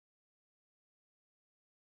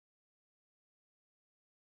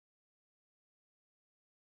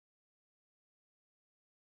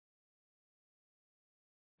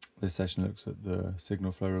This session looks at the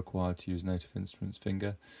signal flow required to use Native Instruments Finger.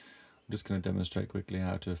 I'm just going to demonstrate quickly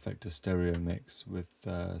how to affect a stereo mix with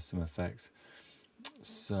some effects.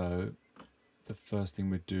 So the first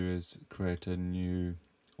thing we do is create a new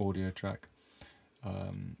audio track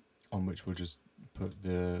on which we'll just put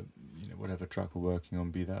the whatever track we're working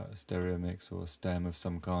on, be that a stereo mix or a stem of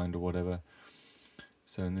some kind or whatever.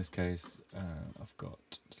 So in this case, I've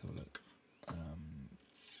got, let's have a look.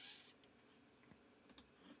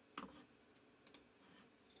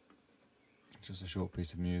 Just a short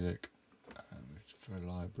piece of music for a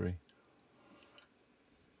library.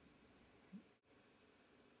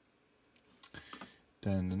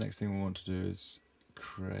 Then the next thing we want to do is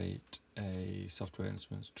create a software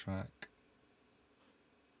instruments track.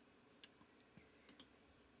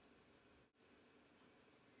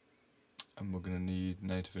 And we're going to need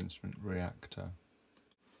Native Instrument Reactor.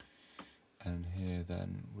 And here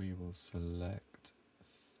then we will select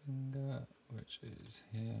Finger, which is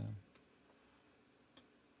here.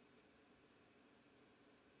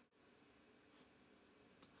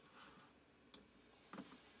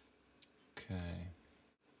 Okay.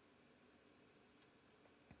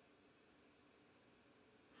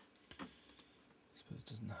 I suppose it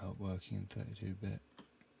doesn't help working in 32-bit.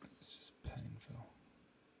 It's just painful.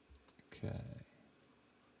 Okay.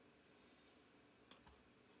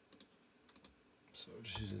 So I'll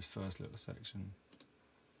just use this first little section.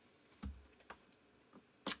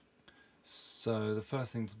 So the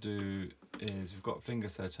first thing to do is we've got Finger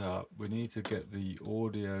set up. We need to get the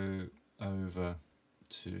audio over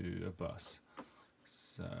to a bus.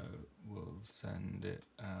 So we'll send it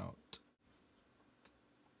out.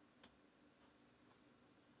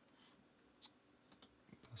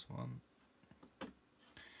 Bus 1.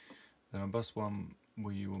 Then on bus 1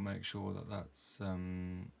 we will make sure that that's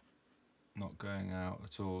not going out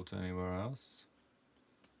at all to anywhere else.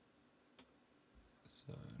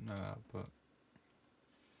 So no output.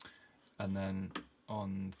 And then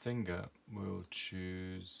on Finger we'll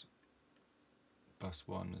choose bus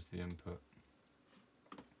 1 as the input.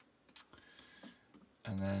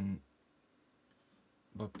 And then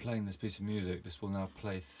by playing this piece of music, this will now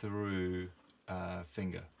play through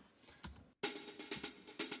Finger.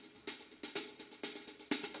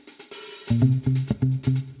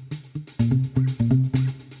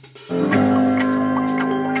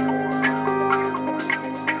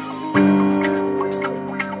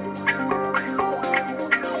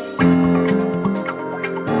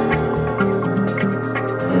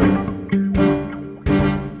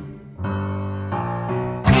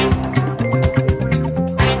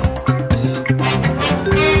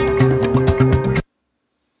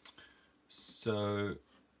 So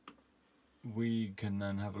we can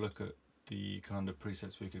then have a look at the kind of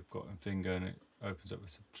presets we've got in Finger, and it opens up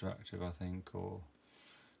with Subtractive, I think, or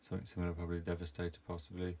something similar, probably Devastator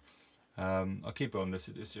possibly. I'll keep it on this,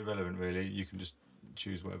 it's irrelevant really, you can just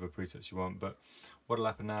choose whatever presets you want, but what will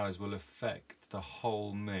happen now is we'll affect the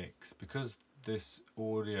whole mix. Because this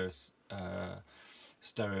audio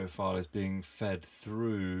stereo file is being fed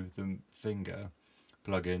through the Finger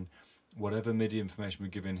plugin, whatever MIDI information we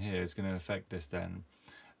give in here is going to affect this then,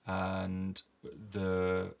 and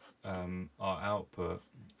the our output,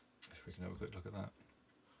 if we can have a quick look at that.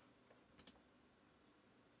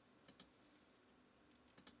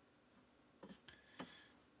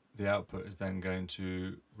 The output is then going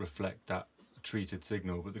to reflect that treated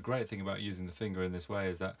signal. But the great thing about using the Finger in this way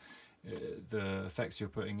is that the effects you're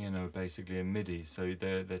putting in are basically in MIDI, so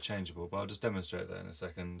they're changeable. But I'll just demonstrate that in a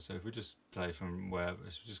second. So if we just play from wherever,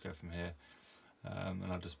 let's just go from here,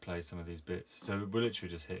 and I'll just play some of these bits. So we're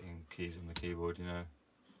literally just hitting keys on the keyboard, you know.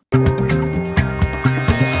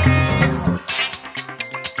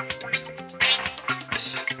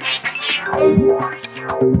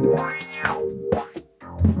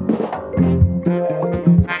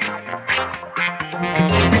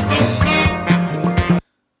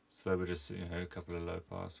 So we're just, a couple of low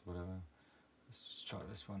pass or whatever. Let's just try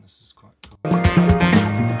this one, this is quite cool.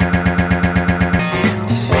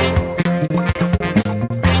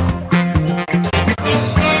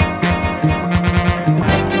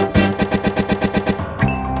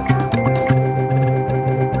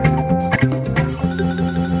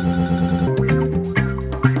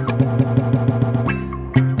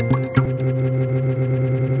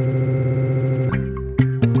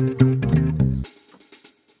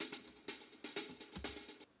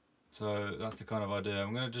 So that's the kind of idea.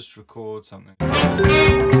 I'm going to just record something.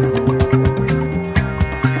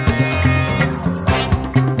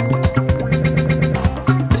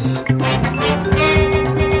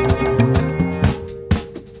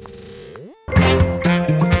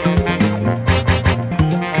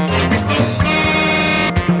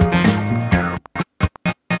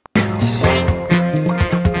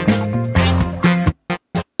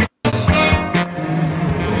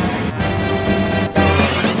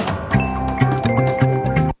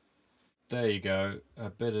 go, a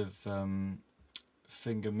bit of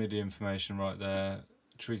finger MIDI information right there,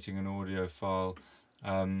 treating an audio file.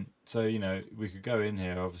 So, you know, we could go in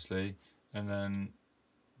here obviously and then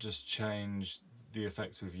just change the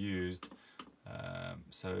effects we've used.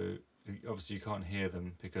 So obviously you can't hear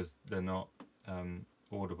them because they're not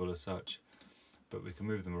audible as such, but we can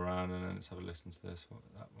move them around, and then let's have a listen to this, what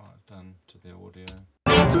that might have done to the audio.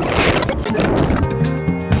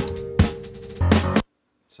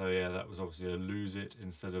 So yeah, that was obviously a lose it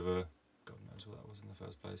instead of a, God knows what that was in the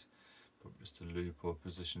first place, probably just a loop or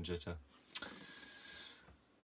position jitter.